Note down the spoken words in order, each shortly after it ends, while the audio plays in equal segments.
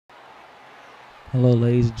Hello,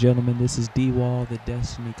 ladies and gentlemen. This is D-Wall, the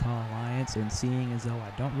Destiny Con Alliance, and seeing as though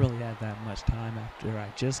I don't really have that much time after I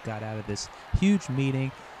just got out of this huge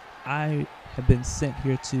meeting, I have been sent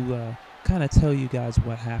here to kind of tell you guys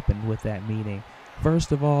what happened with that meeting.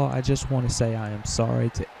 First of all, I just want to say I am sorry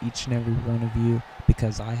to each and every one of you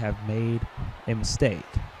because I have made a mistake.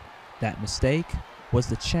 That mistake was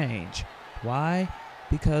the change. Why?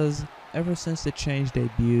 Because ever since the change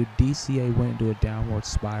debuted, DCA went into a downward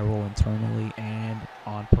spiral internally and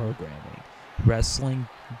on programming. Wrestling,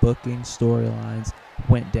 booking, storylines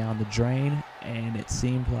went down the drain, and it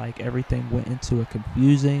seemed like everything went into a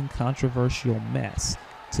confusing, controversial mess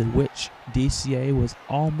to which DCA was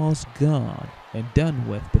almost gone and done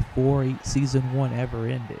with before season 1 ever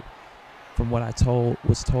ended. From what I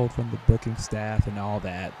was told from the booking staff and all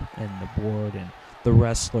that, and the board and the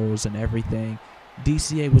wrestlers and everything,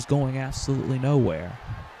 DCA was going absolutely nowhere,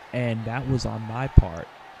 and that was on my part,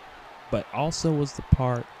 but also was the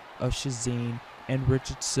part of Shazine and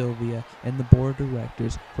Richard Sylvia and the board of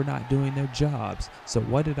directors for not doing their jobs. So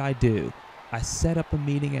what did I do? I set up a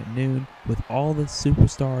meeting at noon with all the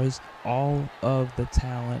superstars, all of the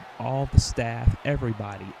talent, all the staff,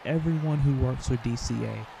 everyone who works for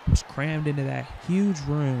DCA was crammed into that huge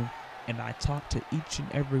room, and I talked to each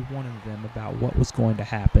and every one of them about what was going to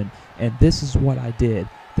happen. And this is what I did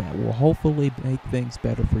that will hopefully make things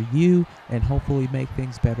better for you and hopefully make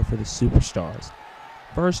things better for the superstars.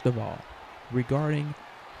 First of all, regarding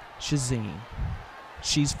Shazine,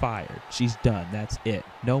 she's fired. She's done. That's it.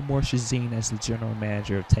 No more Shazine as the general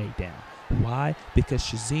manager of Takedown. Why? Because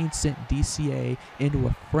Shazine sent DCA into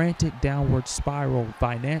a frantic downward spiral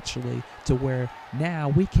financially to where now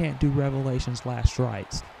we can't do Revelation's Last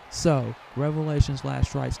Rites. So, Revelation's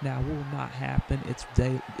Last Rites now will not happen.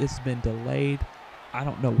 It's been delayed. I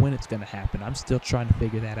don't know when it's going to happen. I'm still trying to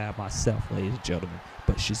figure that out myself, ladies and gentlemen.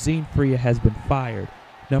 But Shazine Freya has been fired.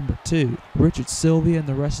 Number 2, Richard Sylvia and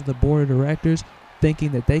the rest of the board of directors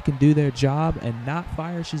thinking that they can do their job and not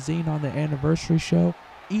fire Shazine on the anniversary show.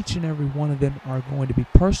 Each and every one of them are going to be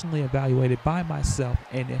personally evaluated by myself,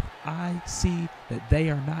 and if I see that they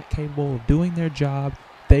are not capable of doing their job,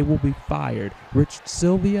 they will be fired. Richard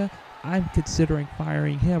Sylvia, I'm considering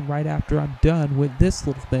firing him right after I'm done with this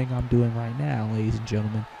little thing I'm doing right now, ladies and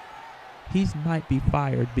gentlemen. He might be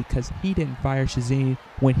fired because he didn't fire Shazine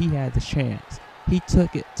when he had the chance. He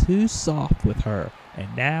took it too soft with her,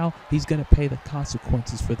 and now he's going to pay the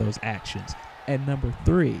consequences for those actions. And number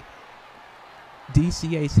 3,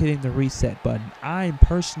 DCA's hitting the reset button. I'm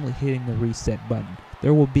personally hitting the reset button.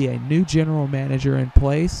 There will be a new general manager in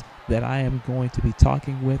place that I am going to be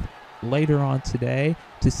talking with later on today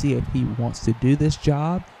to see if he wants to do this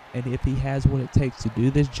job and if he has what it takes to do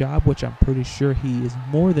this job, which I'm pretty sure he is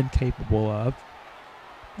more than capable of.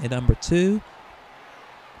 And number 2,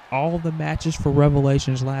 all the matches for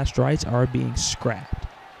Revelation's Last Rites are being scrapped.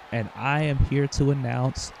 And I am here to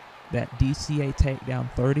announce that DCA Takedown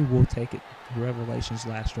 30 will take it Revelation's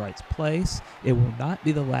Last Rites place. It will not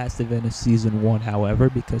be the last event of Season 1, however,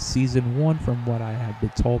 because Season 1, from what I have been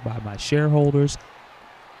told by my shareholders,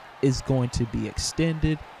 is going to be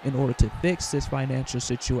extended in order to fix this financial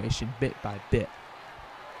situation bit by bit.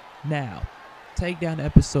 Now, Takedown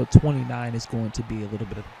Episode 29 is going to be a little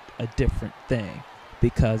bit of a different thing,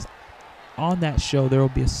 because on that show there will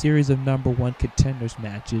be a series of number 1 contenders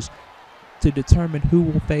matches to determine who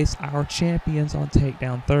will face our champions on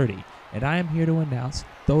Takedown 30. And I am here to announce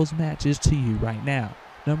those matches to you right now.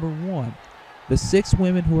 Number 1, the 6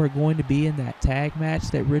 women who are going to be in that tag match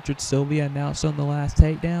that Richard Sylvia announced on the last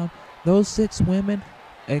Takedown, those 6 women,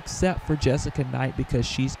 except for Jessica Knight because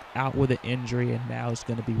she's out with an injury and now is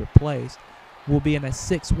going to be replaced, will be in a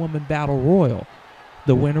 6-woman battle royal.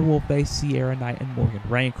 The winner will face Sierra Knight and Morgan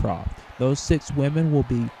Raincroft. Those 6 women will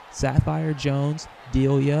be Sapphire Jones,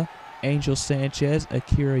 Delia, Angel Sanchez,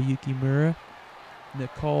 Akira Yukimura,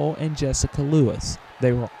 Nicole, and Jessica Lewis.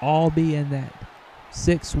 They will all be in that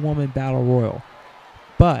 6-woman battle royal.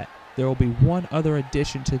 But there will be one other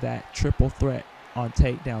addition to that triple threat on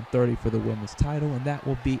Takedown 30 for the women's title, and that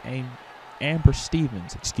will be Amber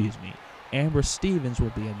Stevens. Amber Stevens will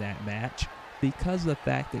be in that match because of the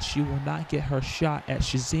fact that she will not get her shot at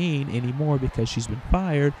Shazine anymore because she's been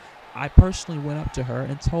fired. I personally went up to her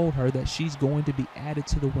and told her that she's going to be added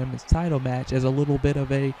to the women's title match as a little bit of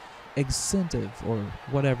a incentive, or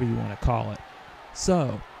whatever you want to call it.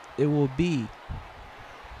 So it will be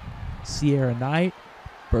Sierra Knight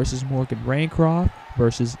versus Morgan Raincroft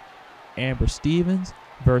versus Amber Stevens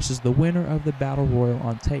versus the winner of the Battle Royal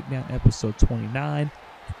on Takedown Episode 29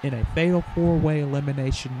 in a fatal 4-way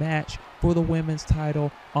elimination match for the women's title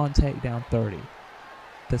on Takedown 30.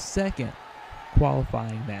 The second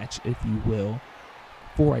qualifying match, if you will,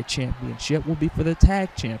 for a championship will be for the tag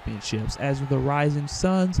championships, as the Rising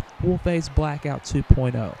Suns will face Blackout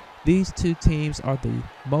 2.0. These two teams are the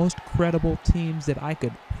most credible teams that I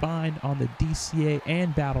could find on the DCA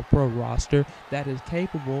and Battle Pro roster that is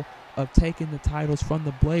capable of taking the titles from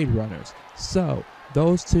the Blade Runners. So,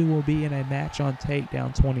 those two will be in a match on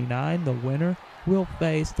Takedown 29. The winner will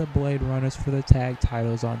face the Blade Runners for the tag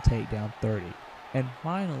titles on Takedown 30. And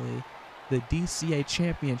finally, the DCA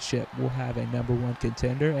Championship will have a #1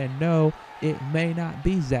 contender, and no, it may not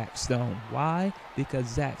be Zach Stone. Why? Because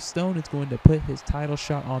Zach Stone is going to put his title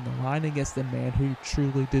shot on the line against the man who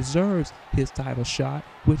truly deserves his title shot,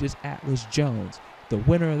 which is Atlas Jones. The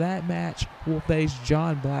winner of that match will face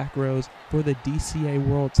John Blackrose for the DCA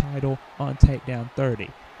World title on Takedown 30.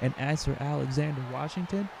 And as for Alexander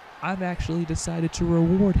Washington, I've actually decided to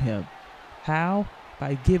reward him. How?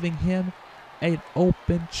 By giving him an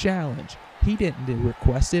open challenge. He didn't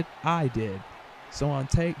request it, I did. So on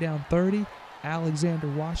Takedown 30, Alexander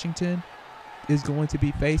Washington is going to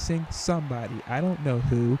be facing somebody. I don't know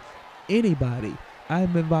who. Anybody.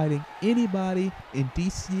 I'm inviting anybody in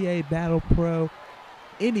DCA Battle Pro,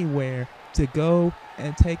 anywhere, to go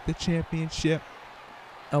and take the championship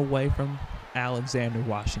away from Alexander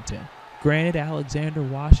Washington. Granted, Alexander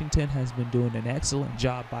Washington has been doing an excellent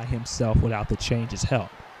job by himself without the Change's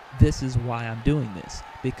help. This is why I'm doing this,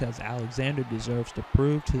 because Alexander deserves to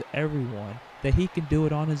prove to everyone that he can do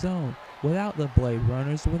it on his own, without the Blade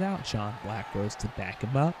Runners, without John Blackrose to back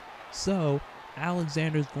him up. So,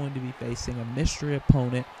 Alexander is going to be facing a mystery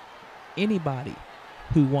opponent. Anybody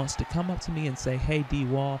who wants to come up to me and say, "Hey,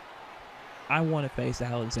 D-Wall, I want to face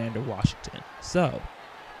Alexander Washington." So,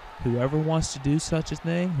 whoever wants to do such a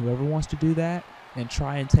thing, whoever wants to do that and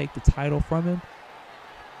try and take the title from him,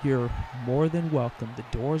 you're more than welcome.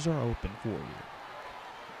 The doors are open for you.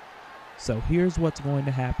 So here's what's going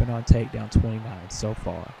to happen on Takedown 29 so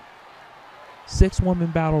far.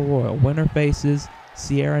 6-woman battle royal. Winner faces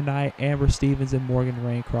Sierra Knight, Amber Stevens, and Morgan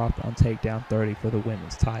Raincroft on Takedown 30 for the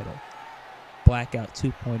women's title. Blackout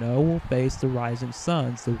 2.0 will face the Rising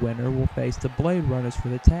Suns. The winner will face the Blade Runners for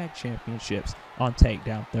the tag championships on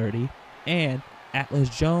Takedown 30. And Atlas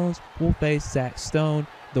Jones will face Zach Stone.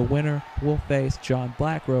 The winner will face John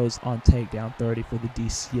Blackrose on Takedown 30 for the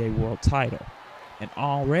DCA World title. And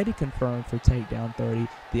already confirmed for Takedown 30,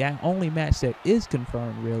 the only match that is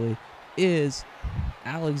confirmed really is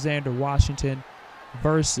Alexander Washington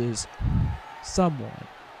versus someone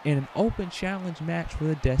in an open challenge match for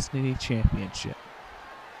the Destiny Championship.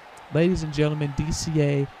 Ladies and gentlemen,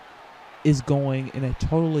 DCA is going in a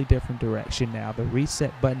totally different direction now. The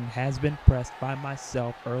reset button has been pressed by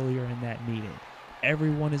myself earlier in that meeting.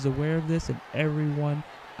 Everyone is aware of this, and everyone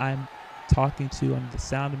I'm talking to under the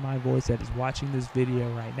sound of my voice that is watching this video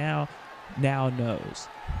right now knows.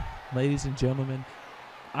 Ladies and gentlemen,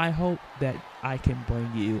 I hope that I can bring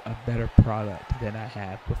you a better product than I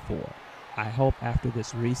have before. I hope after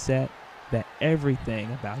this reset that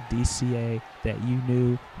everything about DCA that you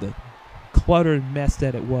knew, the cluttered mess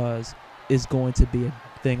that it was, is going to be a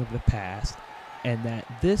thing of the past. And that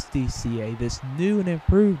this DCA, this new and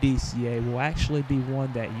improved DCA, will actually be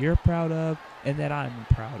one that you're proud of and that I'm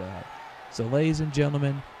proud of. So ladies and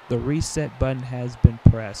gentlemen, the reset button has been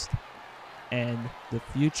pressed, and the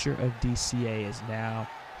future of DCA is now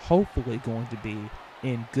hopefully going to be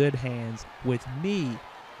in good hands with me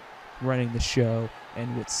running the show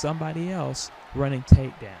and with somebody else running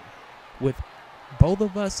Takedown. With both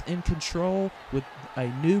of us in control, with a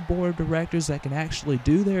new board of directors that can actually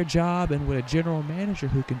do their job, and with a general manager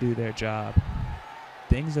who can do their job,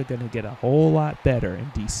 things are going to get a whole lot better in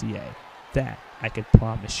DCA. That I can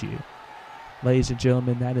promise you. Ladies and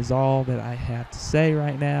gentlemen, that is all that I have to say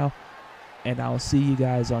right now, and I'll see you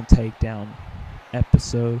guys on Takedown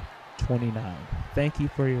episode 29. Thank you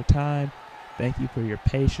for your time, thank you for your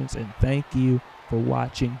patience, and thank you for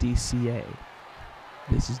watching DCA.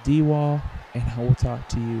 This is D-Wall, and I will talk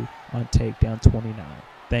to you on Takedown 29.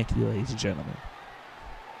 Thank you, ladies and gentlemen.